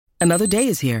Another day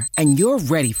is here, and you're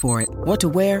ready for it. What to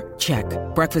wear? Check.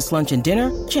 Breakfast, lunch, and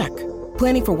dinner? Check.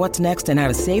 Planning for what's next and how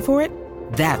to save for it?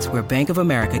 That's where Bank of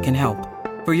America can help.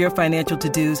 For your financial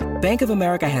to-dos, Bank of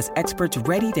America has experts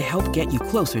ready to help get you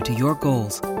closer to your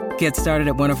goals. Get started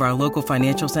at one of our local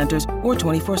financial centers or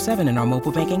 24/7 in our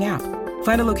mobile banking app.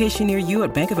 Find a location near you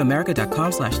at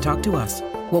bankofamerica.com/talktous.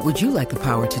 What would you like the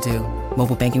power to do?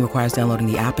 Mobile banking requires downloading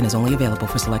the app and is only available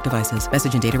for select devices.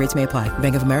 Message and data rates may apply.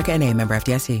 Bank of America N.A., member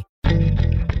FDIC.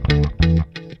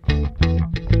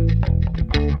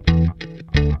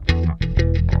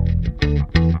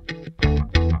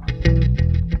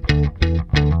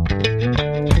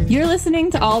 You're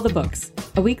listening to All the Books,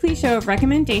 a weekly show of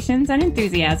recommendations and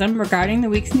enthusiasm regarding the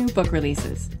week's new book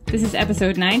releases. This is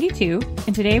episode 92,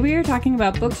 and today we are talking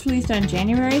about books released on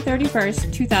January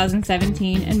 31st,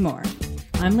 2017, and more.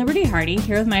 I'm Liberty Hardy,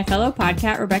 here with my fellow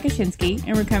podcat Rebecca Shinsky,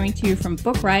 and we're coming to you from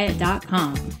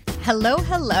BookRiot.com. Hello,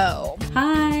 hello.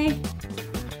 Hi.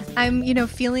 I'm,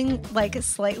 feeling like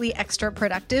slightly extra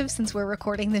productive since we're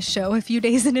recording this show a few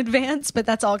days in advance, but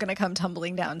that's all going to come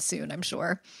tumbling down soon, I'm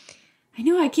sure. I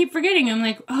know, I keep forgetting. I'm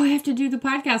like, I have to do the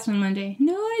podcast on Monday.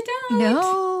 No, I don't.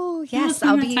 No, yes,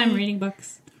 I'll be time reading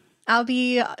books. I'll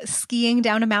be skiing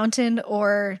down a mountain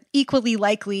or equally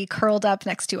likely curled up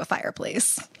next to a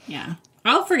fireplace. Yeah.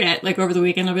 I'll forget, over the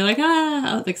weekend. I'll be like,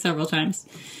 several times.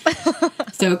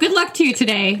 So good luck to you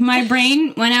today. My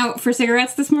brain went out for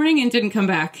cigarettes this morning and didn't come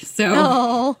back.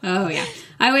 So, yeah.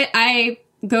 I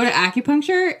go to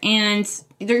acupuncture, and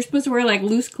they're supposed to wear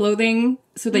loose clothing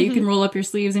so that you can roll up your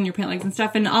sleeves and your pant legs and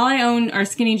stuff. And all I own are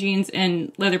skinny jeans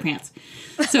and leather pants.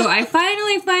 So I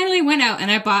finally went out and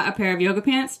I bought a pair of yoga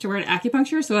pants to wear to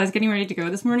acupuncture. So I was getting ready to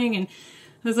go this morning, and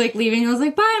I was leaving. I was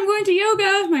like, bye, I'm going to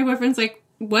yoga. My boyfriend's like,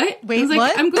 what? Wait, I was like,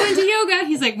 what? I'm going to yoga.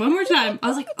 He's like, one more time. I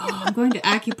was like, I'm going to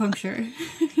acupuncture.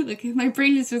 My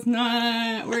brain is just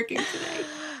not working today.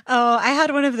 Oh, I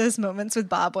had one of those moments with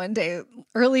Bob one day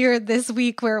earlier this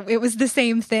week where it was the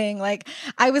same thing.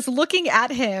 I was looking at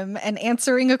him and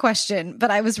answering a question, but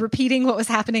I was repeating what was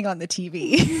happening on the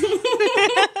TV.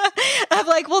 I'm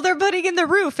like, well, they're putting in the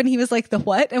roof. And he was like, the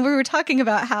what? And we were talking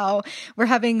about how we're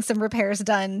having some repairs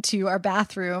done to our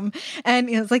bathroom. And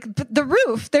he was like, the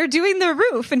roof, they're doing the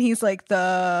roof. And he's like,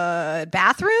 the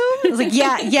bathroom? I was like,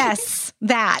 yes,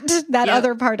 that yep.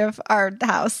 Other part of our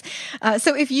house.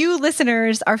 So if you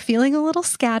listeners are feeling a little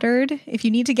scattered, if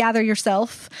you need to gather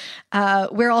yourself,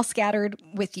 we're all scattered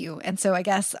with you. And so I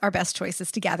guess our best choice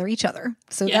is to gather each other.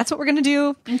 So That's what we're going to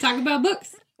do. And talk about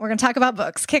books. We're going to talk about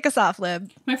books. Kick us off, Lib.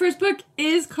 My first book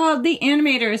is called The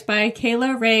Animators by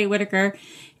Kayla Ray Whitaker,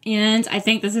 and I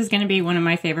think this is going to be one of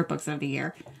my favorite books of the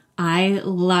year. I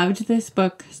loved this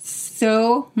book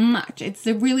so much. It's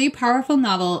a really powerful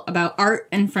novel about art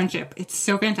and friendship. It's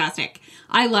so fantastic.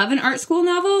 I love an art school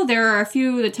novel. There are a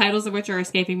few, the titles of which are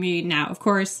escaping me now. Of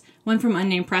course, one from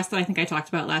Unnamed Press that I think I talked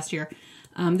about last year.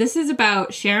 This is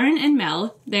about Sharon and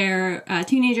Mel. They're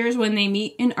teenagers when they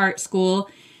meet in art school.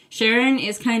 Sharon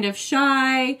is kind of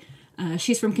shy.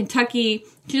 She's from Kentucky.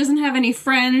 She doesn't have any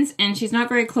friends, and she's not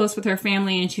very close with her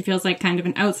family, and she feels like kind of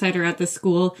an outsider at this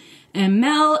school. And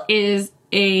Mel is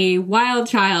a wild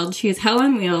child. She is hell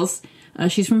on wheels.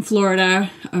 She's from Florida.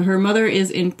 Her mother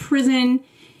is in prison.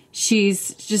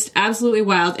 She's just absolutely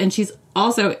wild, and she's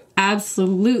also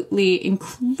absolutely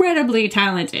incredibly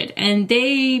talented. And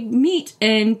they meet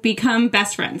and become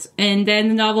best friends. And then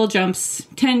the novel jumps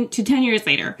 10 years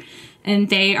later.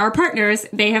 And they are partners.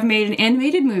 They have made an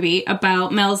animated movie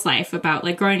about Mel's life, about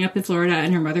growing up in Florida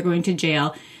and her mother going to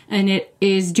jail. And it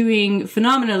is doing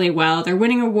phenomenally well. They're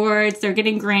winning awards, they're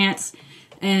getting grants,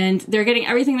 and they're getting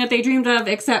everything that they dreamed of,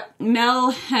 except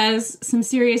Mel has some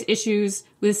serious issues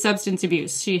with substance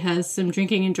abuse. She has some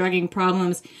drinking and drugging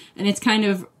problems, and it's kind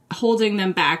of holding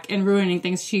them back and ruining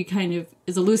things. She kind of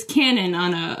is a loose cannon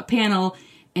on a panel,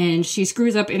 and she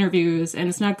screws up interviews, and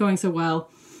it's not going so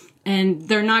well. And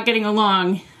they're not getting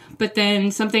along, but then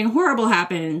something horrible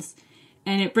happens,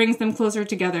 and it brings them closer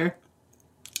together.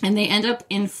 And they end up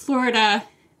in Florida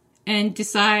and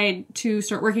decide to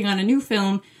start working on a new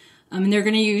film, and they're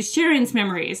going to use Sharon's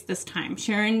memories this time.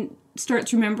 Sharon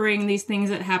starts remembering these things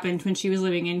that happened when she was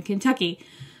living in Kentucky,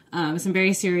 some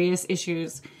very serious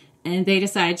issues, and they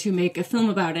decide to make a film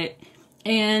about it.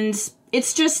 And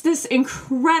it's just this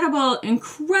incredible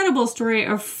story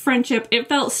of friendship. It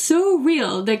felt so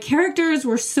real. The characters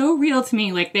were so real to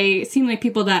me. They seemed like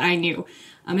people that I knew.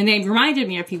 And they reminded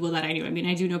me of people that I knew. I mean,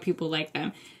 I do know people like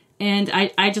them. And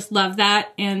I just love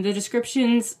that. And the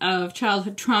descriptions of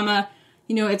childhood trauma,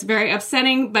 it's very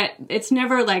upsetting, but it's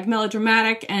never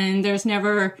melodramatic, and there's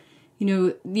never,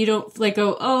 you don't like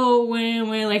go, oh, when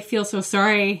like feel so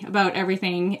sorry about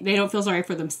everything. They don't feel sorry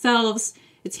for themselves.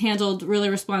 It's handled really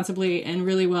responsibly and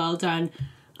really well done.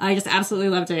 I just absolutely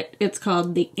loved it. It's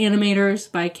called The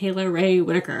Animators by Kayla Ray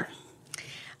Whitaker.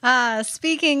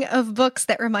 Speaking of books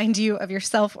that remind you of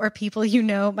yourself or people you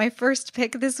know, my first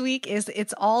pick this week is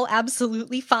It's All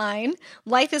Absolutely Fine.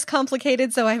 Life is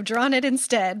Complicated, so I've Drawn It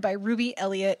Instead by Ruby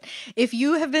Elliott. If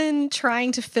you have been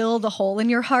trying to fill the hole in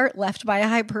your heart left by a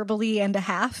hyperbole and a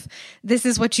half, this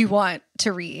is what you want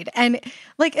to read. And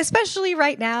like, especially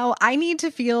right now, I need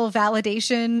to feel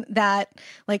validation that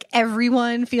like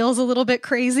everyone feels a little bit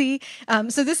crazy.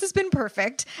 So this has been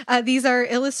perfect. These are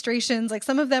illustrations, like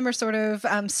some of them are sort of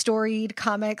storied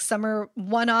comics, some are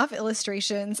one-off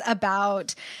illustrations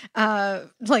about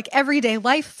like everyday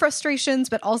life frustrations,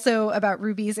 but also about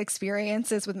Ruby's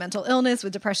experiences with mental illness,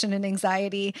 with depression and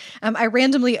anxiety. I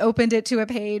randomly opened it to a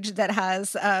page that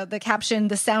has the caption,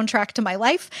 "The Soundtrack to My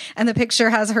Life," and the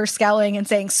picture has her scowling and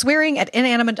saying, "Swearing at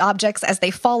inanimate objects as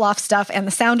they fall off stuff and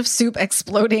the sound of soup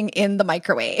exploding in the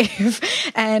microwave."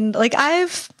 And like,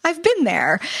 I've been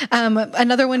there.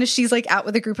 Another one is she's like out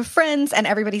with a group of friends and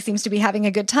everybody seems to be having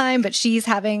a good time, but she's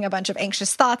having a bunch of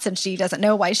anxious thoughts and she doesn't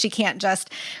know why she can't just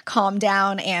calm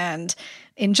down and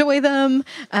enjoy them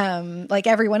like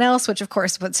everyone else, which of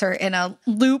course puts her in a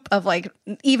loop of like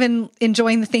even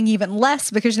enjoying the thing even less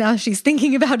because now she's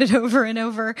thinking about it over and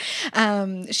over.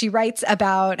 She writes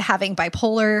about having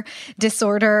bipolar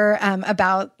disorder,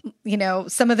 about,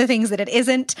 some of the things that it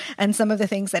isn't and some of the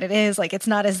things that it is. Like, it's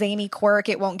not a zany quirk.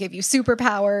 It won't give you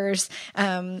superpowers,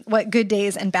 what good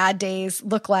days and bad days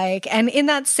look like. And in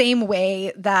that same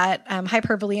way that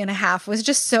Hyperbole and a Half was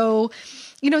just so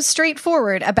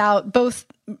straightforward about both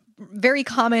very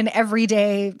common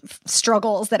everyday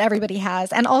struggles that everybody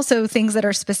has and also things that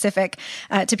are specific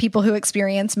to people who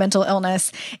experience mental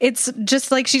illness. It's just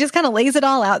like she just kind of lays it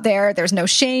all out there. There's no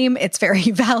shame. It's very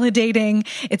validating.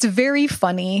 It's very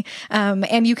funny.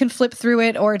 And you can flip through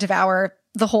it or devour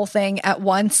the whole thing at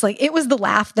once. Like, it was the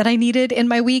laugh that I needed in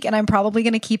my week, and I'm probably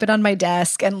going to keep it on my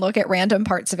desk and look at random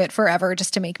parts of it forever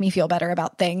just to make me feel better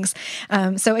about things.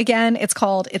 So again, it's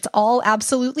called It's All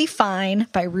Absolutely Fine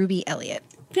by Ruby Elliott.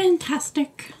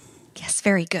 Fantastic. Yes,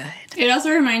 very good. It also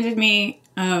reminded me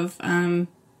of, oh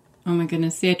my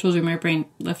goodness, see, I told you my brain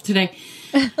left today.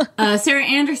 Sarah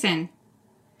Anderson.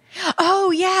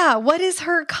 Oh yeah, what is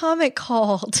her comic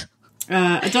called?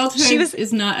 Adulthood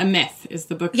is Not a Myth is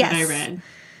the book that I read.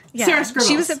 Yeah. Sarah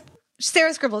Scribbles.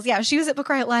 Sarah Scribbles, yeah. She was at Book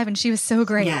Riot Live and she was so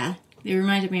great. Yeah, it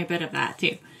reminded me a bit of that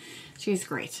too. She's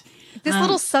great. This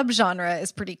little subgenre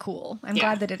is pretty cool. I'm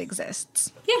glad that it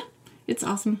exists. Yeah, it's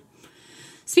awesome.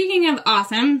 Speaking of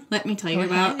awesome, let me tell you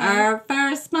about our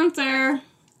first sponsor.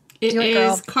 It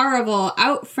is Caraval,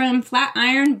 out from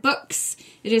Flatiron Books.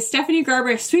 It is Stephanie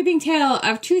Garber's sweeping tale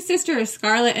of two sisters,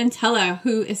 Scarlett and Tella,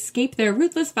 who escape their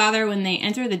ruthless father when they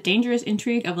enter the dangerous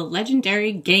intrigue of a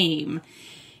legendary game.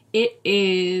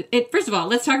 First of all,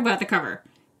 let's talk about the cover.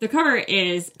 The cover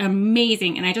is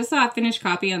amazing, and I just saw a finished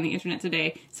copy on the internet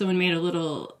today. Someone made a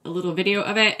little video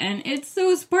of it, and it's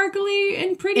so sparkly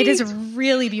and pretty. It is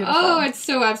really beautiful. Oh, it's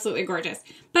so absolutely gorgeous.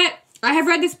 But I have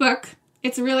read this book.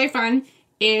 It's really fun.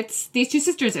 It's these two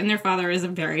sisters, and their father is a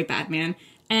very bad man.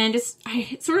 And it's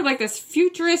sort of like this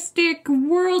futuristic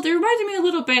world. It reminded me a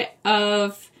little bit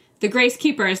of the Grace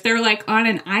Keepers. They're like on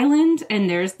an island, and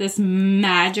there's this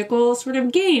magical sort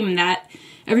of game that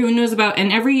everyone knows about.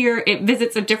 And every year it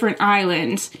visits a different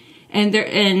island.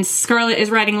 And Scarlett is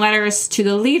writing letters to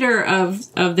the leader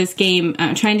of this game,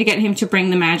 trying to get him to bring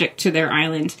the magic to their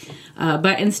island.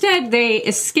 But instead, they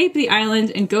escape the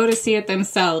island and go to see it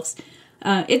themselves.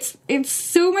 It's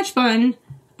so much fun,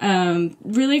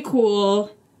 really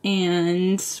cool,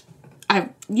 and I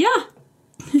was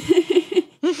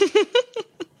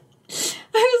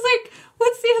like,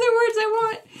 what's the other words I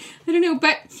want? I don't know,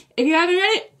 but if you haven't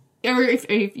read it, or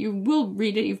if you will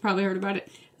read it, you've probably heard about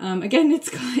it. Again, it's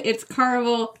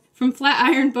Caraval from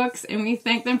Flatiron Books, and we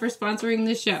thank them for sponsoring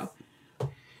this show.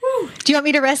 Whew. Do you want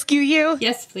me to rescue you?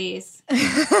 Yes, please.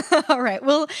 All right.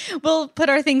 We'll put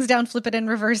our things down, flip it and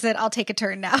reverse it. I'll take a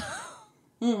turn now.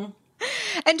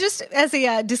 And just as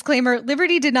a disclaimer,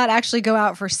 Liberty did not actually go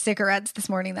out for cigarettes this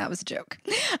morning. That was a joke.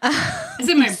 As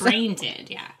in my brain did,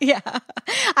 yeah. Yeah.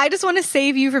 I just want to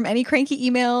save you from any cranky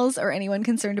emails or anyone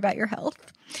concerned about your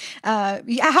health.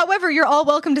 However, you're all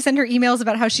welcome to send her emails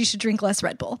about how she should drink less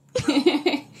Red Bull.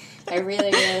 I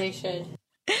really, really should.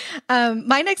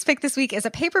 My next pick this week is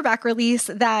a paperback release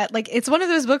that, like, it's one of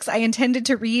those books I intended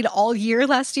to read all year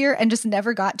last year and just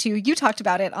never got to. You talked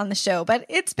about it on the show, but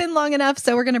it's been long enough,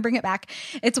 so we're going to bring it back.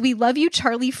 It's We Love You,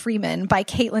 Charlie Freeman by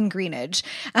Caitlin Greenidge.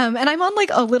 And I'm on like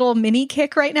a little mini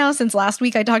kick right now since last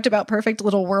week I talked about Perfect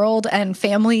Little World and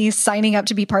families signing up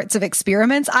to be parts of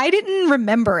experiments. I didn't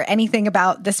remember anything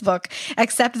about this book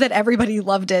except that everybody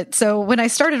loved it. So when I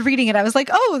started reading it, I was like,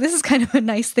 oh, this is kind of a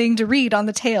nice thing to read on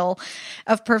the tail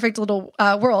of Perfect Little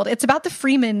World. It's about the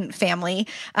Freeman family,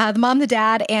 the mom, the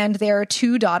dad, and their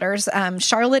two daughters.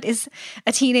 Charlotte is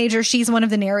a teenager. She's one of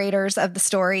the narrators of the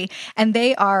story, and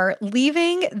they are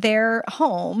leaving their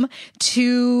home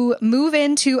to move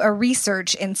into a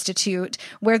research institute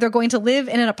where they're going to live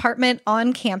in an apartment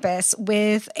on campus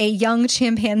with a young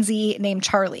chimpanzee named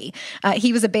Charlie.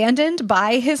 He was abandoned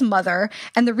by his mother,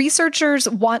 and the researchers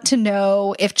want to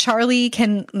know if Charlie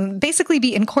can basically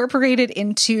be incorporated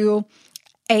into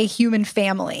a human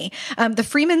family. The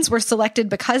Freemans were selected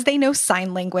because they know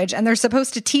sign language, and they're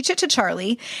supposed to teach it to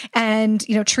Charlie and,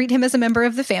 you know, treat him as a member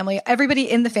of the family.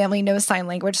 Everybody in the family knows sign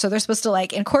language, so they're supposed to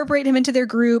like incorporate him into their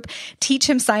group, teach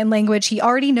him sign language. He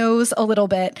already knows a little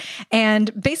bit, and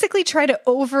basically try to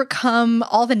overcome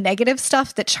all the negative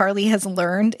stuff that Charlie has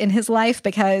learned in his life,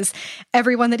 because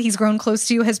everyone that he's grown close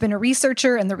to has been a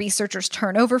researcher, and the researchers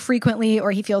turn over frequently,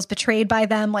 or he feels betrayed by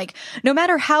them. Like, no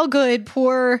matter how good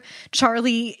poor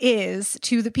Charlie is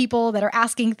to the people that are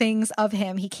asking things of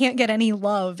him, he can't get any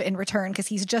love in return because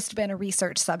he's just been a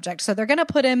research subject. So they're going to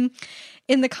put him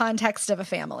in the context of a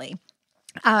family.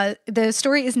 The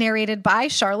story is narrated by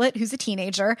Charlotte, who's a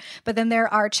teenager, but then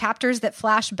there are chapters that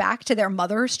flash back to their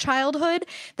mother's childhood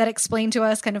that explain to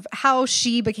us kind of how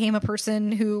she became a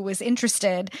person who was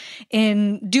interested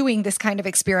in doing this kind of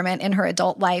experiment in her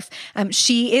adult life.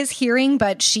 She is hearing,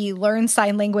 but she learns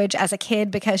sign language as a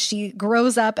kid because she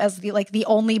grows up as the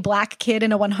only Black kid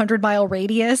in a 100-mile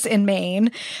radius in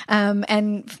Maine,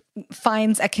 and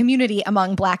finds a community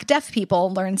among Black deaf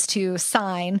people, learns to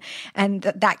sign, and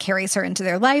that carries her into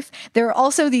their life. There are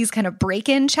also these kind of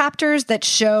break-in chapters that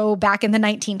show back in the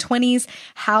 1920s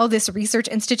how this research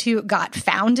institute got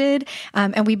founded,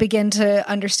 and we begin to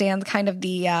understand kind of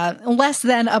the less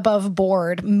than above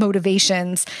board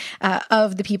motivations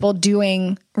of the people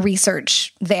doing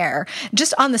research there.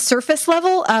 Just on the surface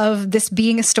level of this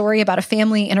being a story about a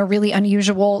family in a really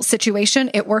unusual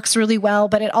situation, it works really well,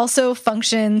 but it also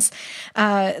functions,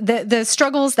 the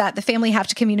struggles that the family have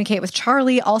to communicate with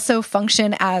Charlie also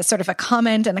function as sort of a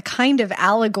comment and a kind of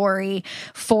allegory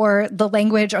for the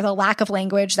language or the lack of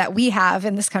language that we have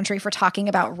in this country for talking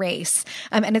about race.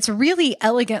 And it's really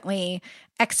elegantly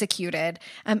executed.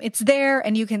 It's there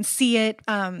and you can see it,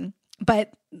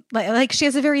 but like she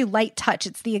has a very light touch.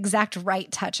 It's the exact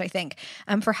right touch, I think,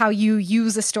 for how you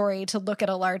use a story to look at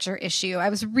a larger issue. I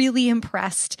was really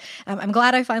impressed. I'm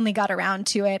glad I finally got around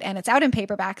to it, and it's out in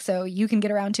paperback, so you can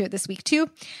get around to it this week too.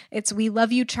 It's We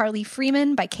Love You, Charlie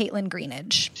Freeman by Caitlin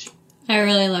Greenidge. I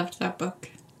really loved that book.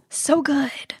 So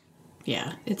good.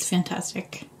 Yeah, it's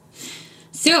fantastic.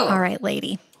 So, all right,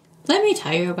 lady. Let me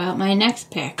tell you about my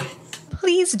next pick.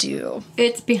 Please do.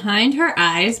 It's Behind Her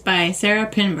Eyes by Sarah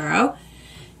Pinborough.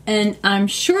 And I'm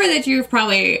sure that you've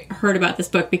probably heard about this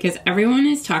book because everyone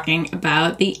is talking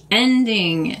about the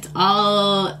ending. It's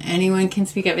all anyone can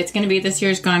speak of. It's going to be this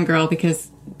year's Gone Girl because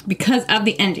of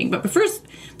the ending. But first,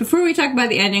 before we talk about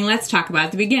the ending, let's talk about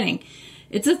the beginning.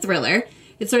 It's a thriller.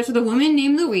 It starts with a woman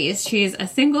named Louise. She's a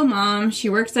single mom. She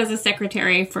works as a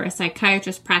secretary for a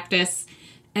psychiatrist practice.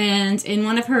 And in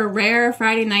one of her rare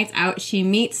Friday nights out, she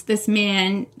meets this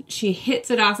man. She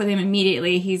hits it off with him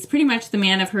immediately. He's pretty much the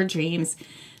man of her dreams.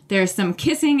 There's some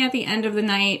kissing at the end of the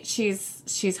night.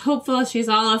 She's hopeful. She's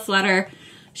all aflutter.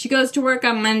 She goes to work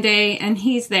on Monday, and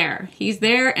he's there. He's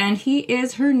there, and he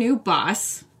is her new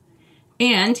boss.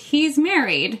 And he's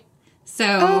married.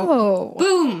 So,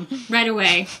 boom, right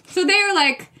away. So they're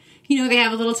like, they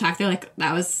have a little talk. They're like,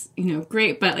 that was,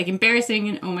 great, but like embarrassing,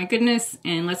 and oh my goodness,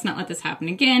 and let's not let this happen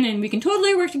again, and we can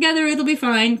totally work together. It'll be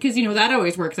fine, because, that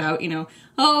always works out,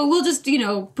 oh, we'll just,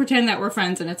 pretend that we're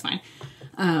friends, and it's fine.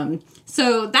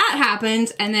 So that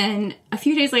happens, and then a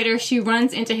few days later, she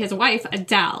runs into his wife,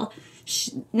 Adele.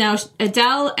 Now,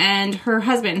 Adele and her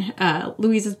husband,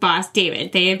 Louise's boss,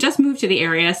 David, they have just moved to the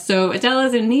area, so Adele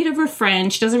is in need of a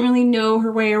friend. She doesn't really know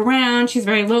her way around. She's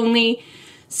very lonely.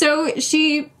 So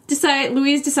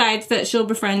Louise decides that she'll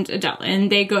befriend Adele,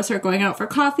 and they start going out for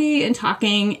coffee and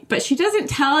talking, but she doesn't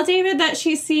tell David that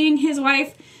she's seeing his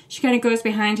wife. She kind of goes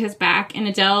behind his back, and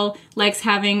Adele likes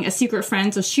having a secret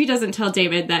friend, so she doesn't tell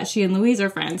David that she and Louise are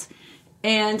friends.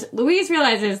 And Louise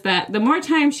realizes that the more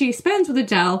time she spends with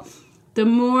Adele, the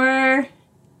more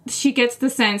she gets the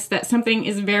sense that something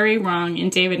is very wrong in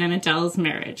David and Adele's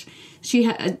marriage.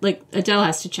 Adele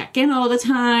has to check in all the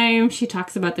time. She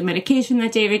talks about the medication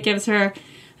that David gives her.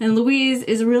 And Louise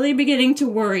is really beginning to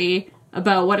worry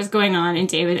about what is going on in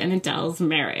David and Adele's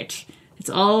marriage. It's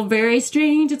all very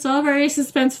strange. It's all very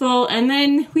suspenseful. And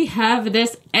then we have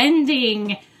this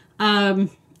ending. I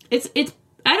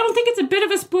don't think it's a bit of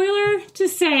a spoiler to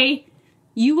say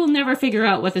you will never figure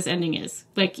out what this ending is.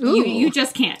 Like, you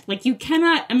just can't. Like, you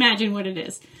cannot imagine what it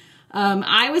is.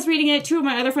 I was reading it. Two of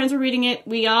my other friends were reading it.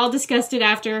 We all discussed it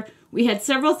after. We had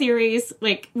several theories.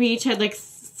 Like, we each had, like,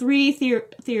 3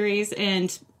 theories,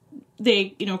 and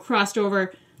they, crossed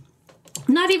over.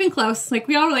 Not even close. Like,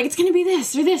 we all were like, it's going to be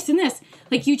this or this and this.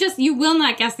 Like, you will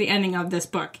not guess the ending of this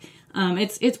book.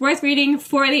 It's worth reading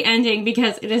for the ending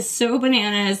because it is so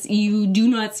bananas. You do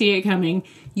not see it coming.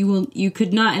 You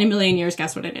could not in a million years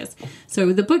guess what it is.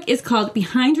 So the book is called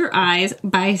Behind Your Eyes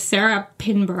by Sarah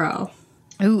Pinborough.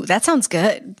 Ooh, that sounds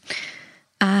good.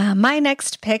 My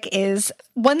next pick is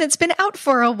one that's been out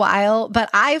for a while, but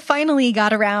I finally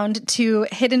got around to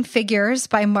Hidden Figures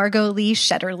by Margot Lee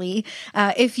Shetterly.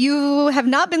 If you have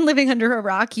not been living under a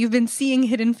rock, you've been seeing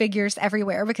Hidden Figures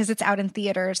everywhere because it's out in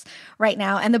theaters right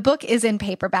now. And the book is in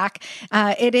paperback.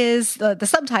 It is, the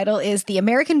subtitle is The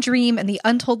American Dream and the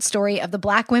Untold Story of the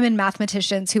Black Women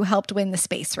Mathematicians Who Helped Win the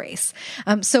Space Race.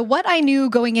 So what I knew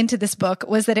going into this book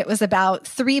was that it was about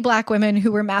 3 Black women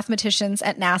who were mathematicians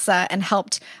at NASA and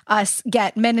helped us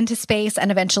get men into space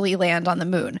and eventually land on the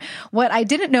moon. What I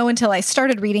didn't know until I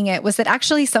started reading it was that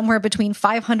actually somewhere between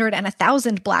 500 and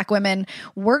 1,000 Black women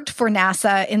worked for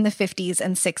NASA in the 50s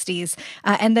and 60s,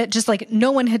 and that just like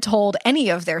no one had told any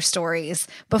of their stories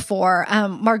before.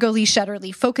 Margot Lee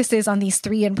Shetterly focuses on these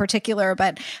 3 in particular,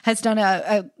 but has done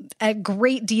a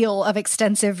great deal of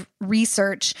extensive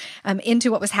research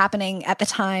into what was happening at the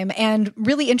time. And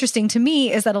really interesting to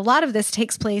me is that a lot of this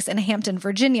takes place in Hampton,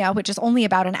 Virginia, which is only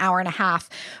about an hour and a half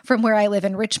from where I live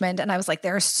in Richmond. And I was like,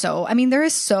 there is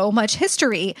so much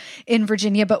history in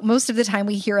Virginia, but most of the time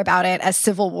we hear about it as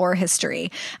Civil War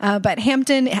history. But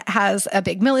Hampton has a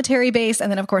big military base.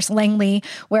 And then, of course, Langley,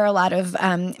 where a lot of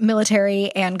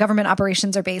military and government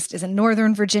operations are based, is in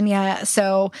Northern Virginia.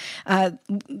 So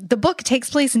the book takes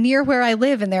place near where I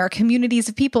live, and there are communities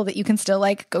of people that you can still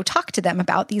like go talk to them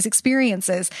about these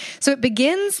experiences. So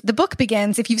the book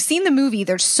begins, if you've seen the movie,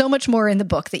 there's so much more in the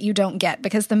book that you don't get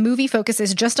because the movie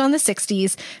focuses just on the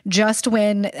 60s, just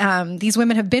when these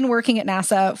women have been working at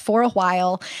NASA for a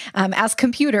while as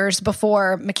computers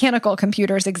before mechanical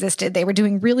computers existed. They were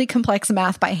doing really complex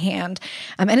math by hand.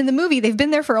 And in the movie, they've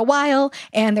been there for a while,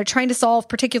 and they're trying to solve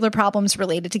particular problems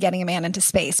related to getting a man into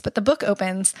space. But the book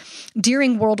opens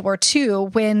during World War II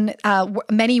when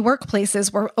many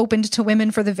workplaces were opened to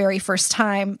women for the very first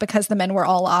time because the men were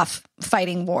all off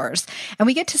fighting wars. And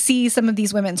we get to see some of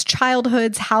these women's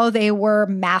childhoods, how they were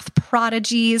math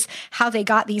prodigies, how they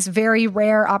got these very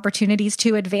rare opportunities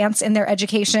to advance in their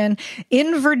education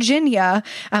in Virginia,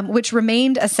 which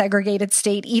remained a segregated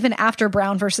state even after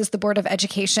Brown versus the Board of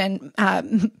Education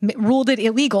ruled it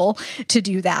illegal to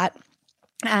do that.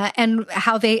 And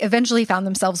how they eventually found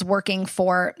themselves working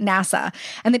for NASA.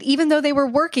 And that even though they were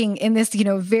working in this,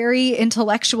 very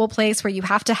intellectual place where you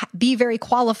have to be very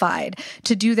qualified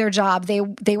to do their job,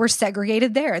 they were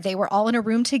segregated there. They were all in a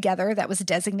room together that was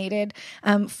designated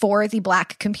for the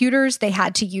Black computers. They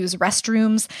had to use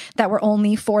restrooms that were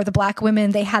only for the Black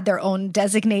women. They had their own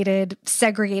designated,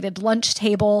 segregated lunch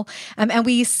table. And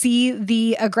we see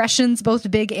the aggressions,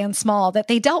 both big and small, that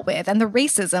they dealt with, and the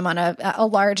racism on a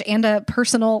large and a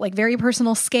very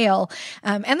personal scale,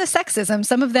 and the sexism.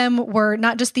 Some of them were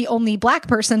not just the only Black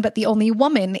person, but the only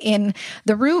woman in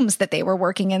the rooms that they were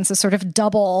working in. So sort of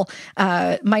double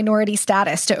minority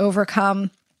status to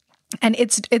overcome. And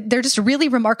they're just really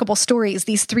remarkable stories,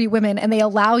 these 3 women, and they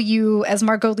allow you, as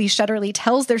Margot Lee Shetterly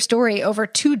tells their story over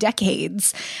 2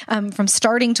 decades, from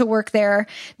starting to work there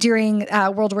during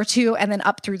World War II and then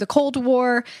up through the Cold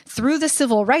War, through the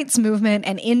Civil Rights Movement,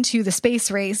 and into the space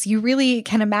race. You really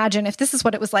can imagine if this is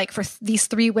what it was like for these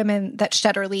 3 women that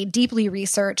Shetterly deeply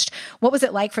researched, what was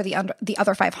it like for the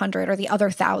other 500 or the other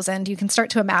 1,000? You can start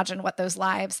to imagine what those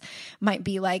lives might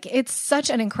be like. It's such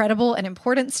an incredible and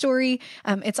important story.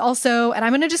 It's also, and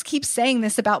I'm going to just keep saying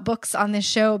this about books on this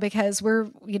show because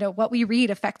what we read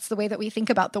affects the way that we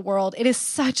think about the world. It is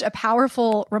such a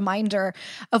powerful reminder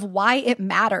of why it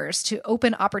matters to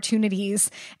open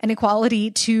opportunities and equality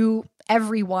to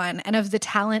everyone, and of the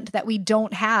talent that we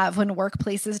don't have when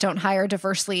workplaces don't hire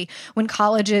diversely, when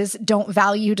colleges don't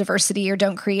value diversity or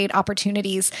don't create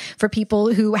opportunities for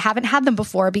people who haven't had them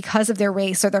before because of their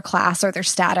race or their class or their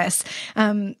status.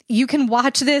 You can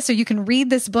watch this or you can read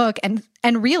this book and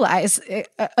and realize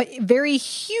very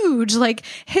huge, like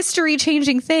history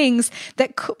changing things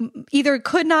that either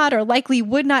could not or likely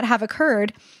would not have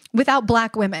occurred without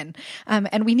Black women.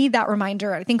 And we need that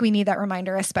reminder. I think we need that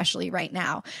reminder, especially right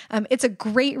now. It's a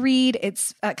great read.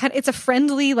 It's it's a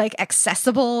friendly, like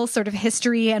accessible sort of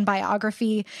history and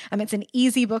biography. It's an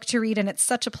easy book to read and it's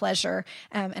such a pleasure.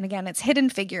 And again, it's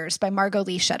Hidden Figures by Margot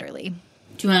Lee Shetterly.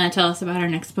 Do you want to tell us about our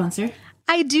next sponsor?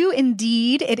 I do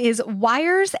indeed. It is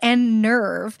Wires and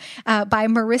Nerve by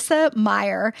Marissa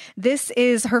Meyer. This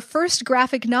is her first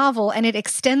graphic novel, and it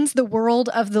extends the world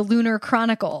of the Lunar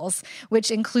Chronicles,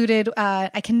 which included,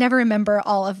 I can never remember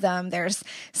all of them. There's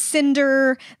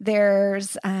Cinder,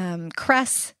 there's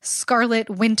Cress, Scarlet,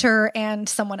 Winter, and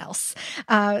someone else.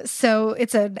 So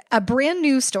it's a brand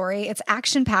new story. It's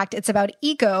action-packed. It's about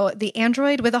Eco, the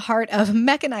android with a heart of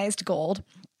mechanized gold.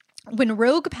 When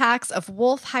rogue packs of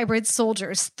wolf hybrid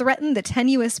soldiers threaten the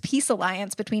tenuous peace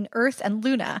alliance between Earth and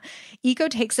Luna, Eco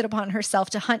takes it upon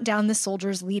herself to hunt down the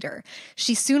soldiers' leader.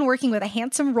 She's soon working with a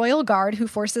handsome royal guard who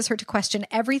forces her to question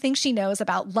everything she knows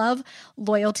about love,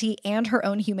 loyalty, and her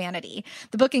own humanity.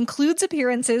 The book includes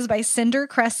appearances by Cinder,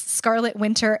 Crest, Scarlet,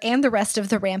 Winter, and the rest of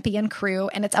the Rampion crew,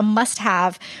 and it's a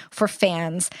must-have for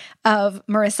fans of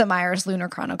Marissa Meyer's Lunar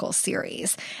Chronicles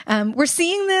series. We're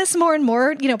seeing this more and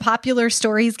more, popular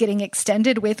stories getting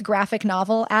extended with graphic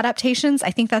novel adaptations. I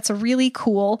think that's really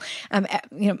cool.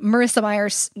 Marissa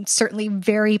Meyer's certainly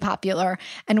very popular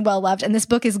and well loved, and this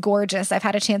book is gorgeous. I've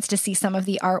had a chance to see some of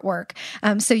the artwork.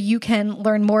 So you can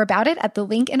learn more about it at the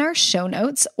link in our show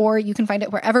notes, or you can find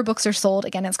it wherever books are sold.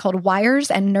 Again, it's called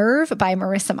Wires and Nerve by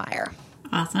Marissa Meyer.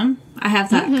 Awesome. I have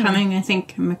that coming. I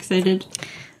think I'm excited.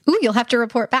 Ooh, you'll have to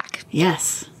report back.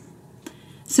 Yes.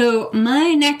 So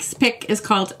my next pick is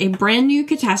called A Brand New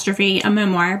Catastrophe, a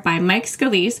memoir by Mike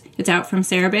Scalise. It's out from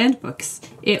Sarabande Books.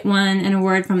 It won an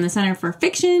award from the Center for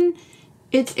Fiction.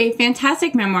 It's a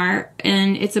fantastic memoir,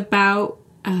 and it's about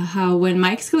how when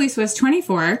Mike Scalise was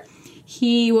 24,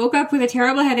 he woke up with a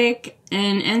terrible headache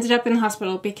and ended up in the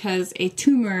hospital because a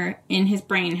tumor in his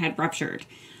brain had ruptured.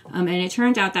 And it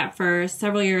turned out that for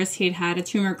several years he'd had a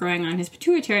tumor growing on his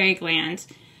pituitary gland.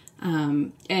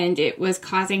 And it was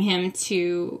causing him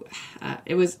to,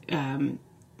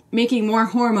 making more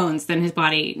hormones than his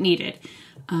body needed.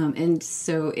 And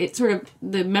so it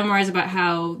the memoir is about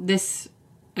how this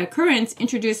occurrence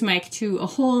introduced Mike to a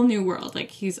whole new world. Like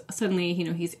he's suddenly,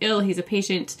 he's ill, he's a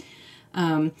patient.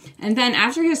 And then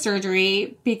after his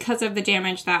surgery, because of the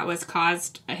damage that was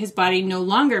caused, his body no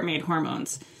longer made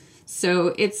hormones.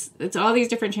 So it's all these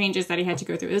different changes that he had to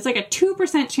go through. It was like a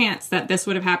 2% chance that this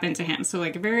would have happened to him. So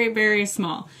like very, very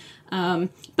small.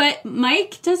 But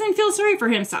Mike doesn't feel sorry for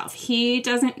himself. He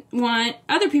doesn't want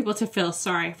other people to feel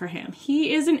sorry for him.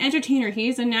 He is an entertainer.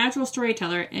 He's a natural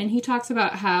storyteller. And he talks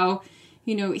about how,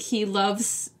 he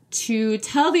loves to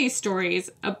tell these stories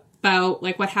about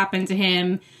like what happened to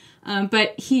him.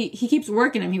 But he keeps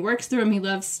working them. He works through them. He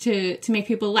loves to make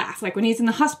people laugh. Like when he's in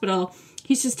the hospital,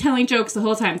 he's just telling jokes the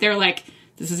whole time. They're like,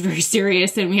 this is very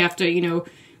serious and we have to,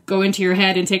 go into your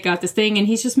head and take out this thing. And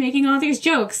he's just making all these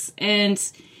jokes. And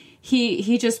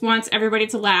he just wants everybody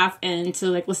to laugh and to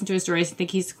like listen to his stories and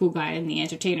think he's the cool guy and the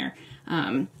entertainer.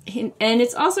 And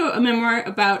it's also a memoir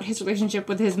about his relationship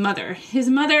with his mother. His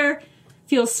mother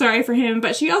feels sorry for him,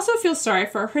 but she also feels sorry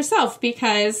for herself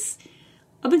because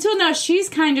up until now, she's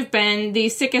kind of been the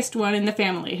sickest one in the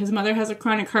family. His mother has a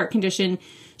chronic heart condition.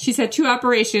 She's had 2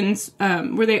 operations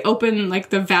where they open like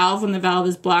the valve. When the valve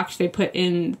is blocked, they put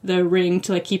in the ring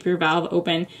to like keep your valve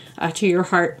open to your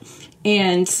heart.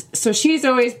 And so she's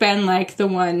always been like the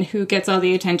one who gets all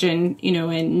the attention,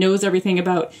 and knows everything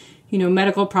about,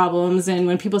 medical problems. And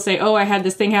when people say, oh, I had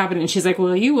this thing happen, and she's like,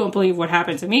 well, you won't believe what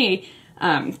happened to me.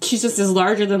 She's just this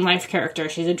larger than life character.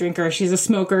 She's a drinker. She's a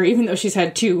smoker. Even though she's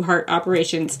had 2 heart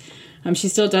operations, she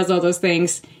still does all those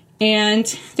things. And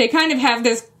they kind of have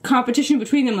this competition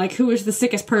between them, like who is the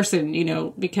sickest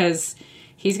person, because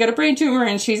he's got a brain tumor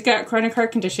and she's got chronic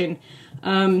heart condition.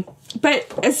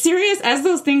 But as serious as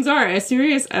those things are, as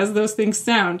serious as those things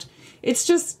sound, it's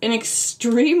just an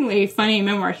extremely funny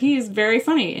memoir. He is very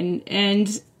funny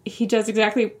and he does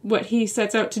exactly what he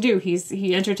sets out to do.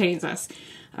 He entertains us.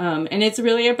 And it's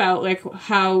really about like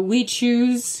how we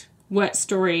choose what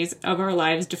stories of our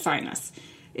lives define us.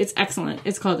 It's excellent.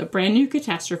 It's called A Brand New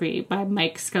Catastrophe by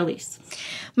Mike Scalise.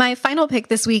 My final pick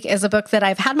this week is a book that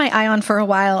I've had my eye on for a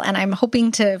while, and I'm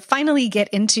hoping to finally get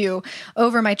into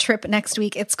over my trip next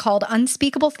week. It's called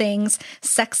Unspeakable Things,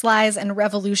 Sex, Lies, and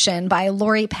Revolution by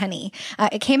Laurie Penny.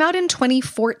 It came out in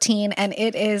 2014, and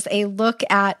it is a look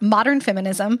at modern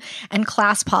feminism and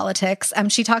class politics.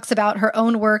 She talks about her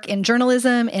own work in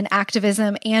journalism, in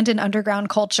activism, and in underground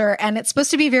culture, and it's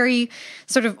supposed to be very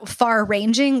sort of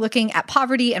far-ranging, looking at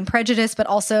poverty and prejudice, but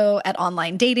also at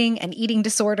online dating and eating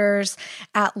disorders,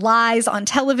 at lies on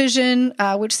television,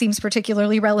 which seems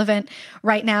particularly relevant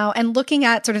right now, and looking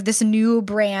at sort of this new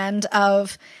brand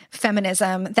of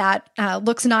feminism that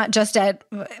looks not just at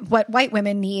what white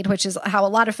women need, which is how a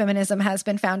lot of feminism has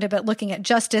been founded, but looking at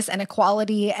justice and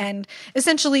equality and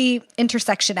essentially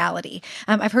intersectionality.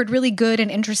 I've heard really good and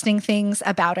interesting things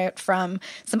about it from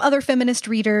some other feminist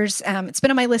readers. It's been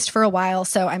on my list for a while,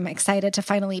 so I'm excited to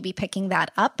finally be picking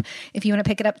that up. If you want to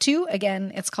pick it up too,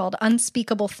 again, it's called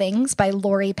Unspeakable Things by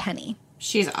Laurie Penny.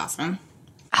 She's awesome.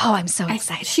 Oh, I'm so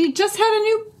excited. She just had a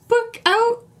new book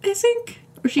out, I think.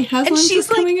 Or she has one just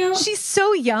coming out. She's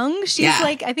so young. She's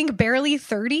like, I think, barely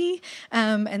 30.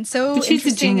 And so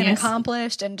interesting and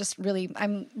accomplished, and just really,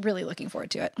 I'm really looking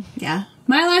forward to it. Yeah.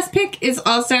 My last pick is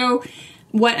also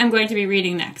what I'm going to be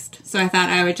reading next. So I thought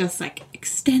I would just like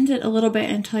extend it a little bit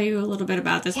and tell you a little bit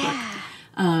about this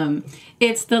book.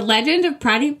 It's The Legend of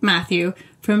Pradip Matthew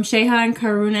from Shehan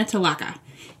Karunatilaka.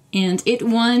 And it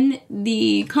won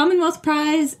the Commonwealth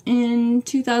Prize in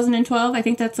 2012. I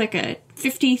think that's like a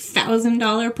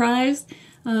 $50,000 prize.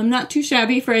 Not too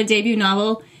shabby for a debut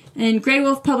novel. And Grey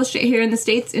Wolf published it here in the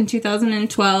States in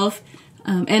 2012.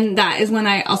 And that is when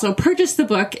I also purchased the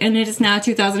book. And it is now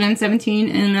 2017,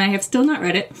 and I have still not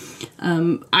read it.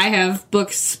 I have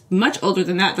books much older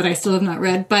than that I still have not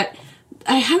read. But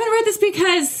I haven't read this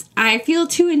because I feel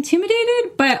too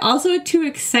intimidated, but also too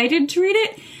excited to read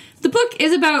it. The book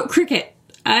is about cricket.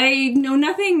 I know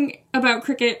nothing about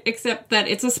cricket except that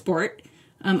it's a sport.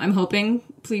 I'm hoping,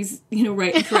 please,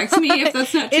 write and correct me if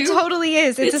that's not true. It totally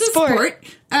is. It's a sport.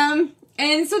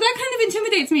 And so that kind of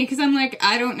intimidates me because I'm like,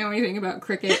 I don't know anything about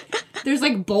cricket. There's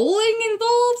like bowling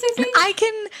involved, I think.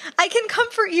 I can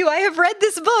comfort you. I have read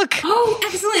this book. Oh,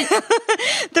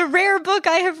 excellent. The rare book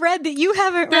I have read that you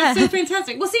haven't read. That's so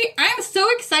fantastic. Well, see, I'm so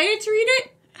excited to read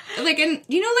it. Like, and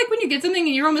like when you get something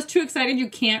and you're almost too excited, you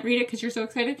can't read it because you're so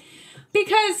excited.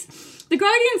 Because The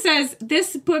Guardian says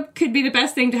this book could be the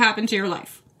best thing to happen to your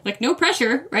life. Like, no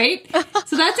pressure, right?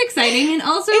 So that's exciting. And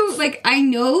also, I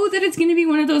know that it's going to be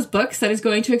one of those books that is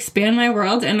going to expand my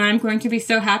world, and I'm going to be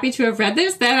so happy to have read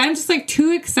this that I'm just,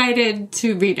 too excited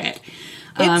to read it.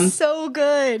 It's so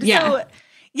good. Yeah. So,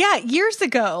 years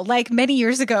ago, many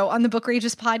years ago on the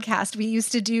Bookrageous podcast, we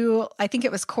used to do, I think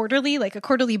it was quarterly, a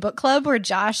quarterly book club where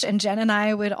Josh and Jen and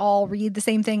I would all read the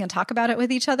same thing and talk about it with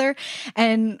each other.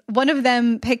 And one of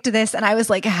them picked this, and I was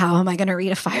like, how am I going to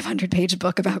read a 500-page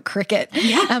book about cricket?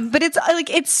 Yeah. But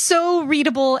it's so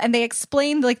readable, and they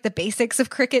explained the basics of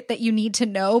cricket that you need to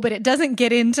know, but it doesn't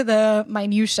get into the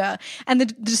minutia. And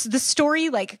the story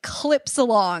clips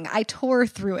along. I tore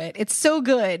through it. It's so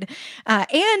good.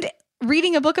 And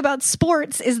reading a book about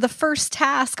sports is the first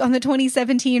task on the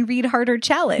 2017 Read Harder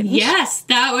Challenge. Yes,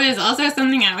 that was also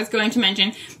something I was going to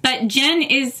mention. But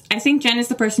I think Jen is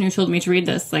the person who told me to read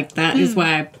this. That is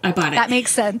why I bought it. That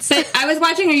makes sense. But I was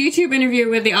watching a YouTube interview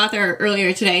with the author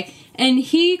earlier today, and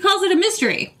he calls it a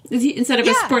mystery instead of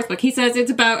a sports book. He says it's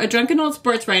about a drunken old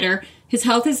sports writer. His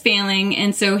health is failing,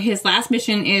 and so his last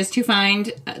mission is to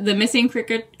find the missing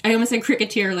I almost said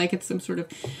cricketer, like it's some sort of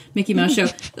Mickey Mouse show.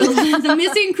 The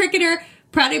missing cricketer,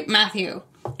 Pradip Matthew.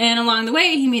 And along the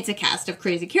way, he meets a cast of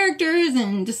crazy characters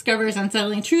and discovers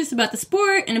unsettling truths about the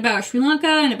sport and about Sri Lanka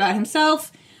and about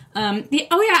himself. I just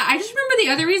remember the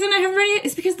other reason I haven't read it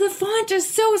is because the font is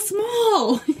so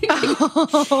small. I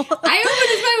opened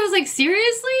this book, I was like,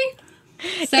 seriously?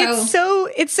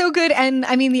 It's so good. And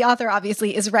I mean, the author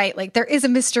obviously is right. There is a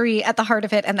mystery at the heart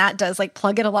of it, and that does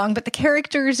plug it along. But the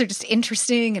characters are just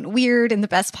interesting and weird in the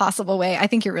best possible way. I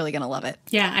think you're really going to love it.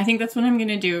 Yeah, I think that's what I'm going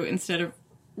to do instead of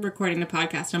recording the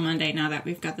podcast on Monday now that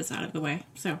we've got this out of the way.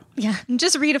 So yeah,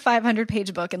 just read a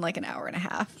 500-page book in an hour and a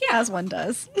half, as one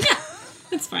does. Yeah,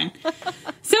 that's fine.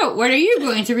 So what are you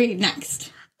going to read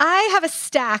next? I have a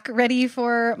stack ready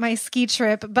for my ski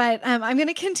trip, but I'm going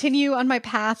to continue on my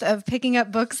path of picking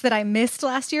up books that I missed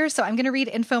last year. So I'm going to read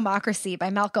Infomocracy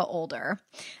by Malka Older.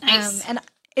 Nice. And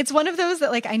It's one of those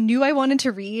that like I knew I wanted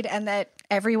to read and that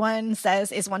everyone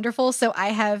says is wonderful. So I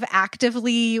have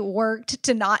actively worked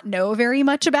to not know very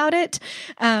much about it.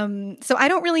 So I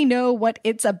don't really know what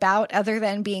it's about other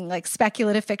than being like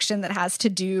speculative fiction that has to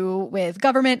do with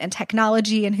government and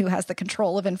technology and who has the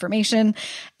control of information.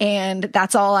 And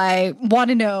that's all I want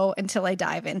to know until I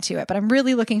dive into it. But I'm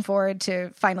really looking forward to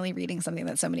finally reading something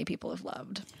that so many people have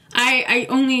loved. I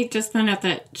only just found out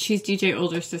that she's DJ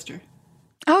older sister.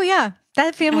 Oh, yeah.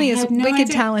 That family is no wicked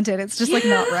idea. talented. It's just like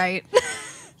not right.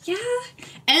 Yeah.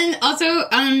 And also,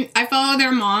 I follow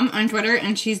their mom on Twitter,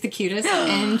 and she's the cutest,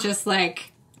 and just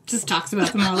talks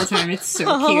about them all the time. It's so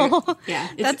cute. Yeah.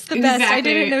 It's That's the best. I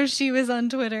didn't know she was on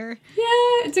Twitter. Yeah,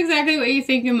 it's exactly what you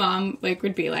think a mom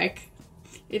would be like.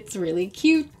 It's really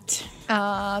cute.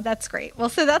 That's great. Well,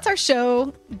 so that's our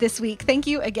show this week. Thank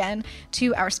you again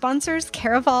to our sponsors,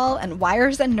 Caraval and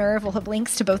Wires and Nerve. We'll have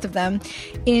links to both of them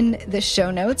in the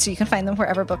show notes, so you can find them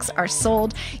wherever books are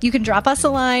sold. You can drop us a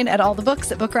line at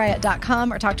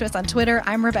allthebooks@bookriot.com or talk to us on Twitter.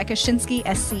 I'm Rebecca Schinsky,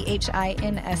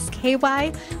 SCHINSKY.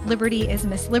 Liberty is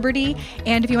Miss Liberty.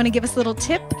 And if you want to give us a little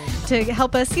tip to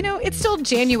help us, it's still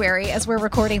January as we're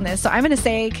recording this, so I'm going to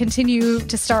say continue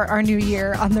to start our new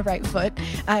year on the right foot.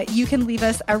 You can leave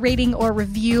us a rating or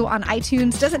review on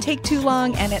iTunes. Doesn't take too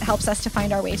long, and it helps us to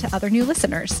find our way to other new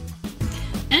listeners.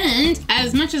 And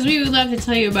as much as we would love to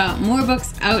tell you about more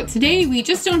books out today, we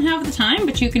just don't have the time,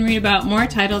 but you can read about more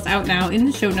titles out now in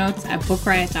the show notes at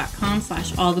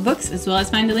bookriot.com/allthebooks, as well as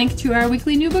find a link to our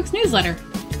weekly new books newsletter.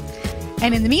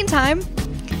 And in the meantime,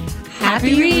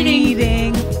 Happy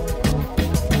reading.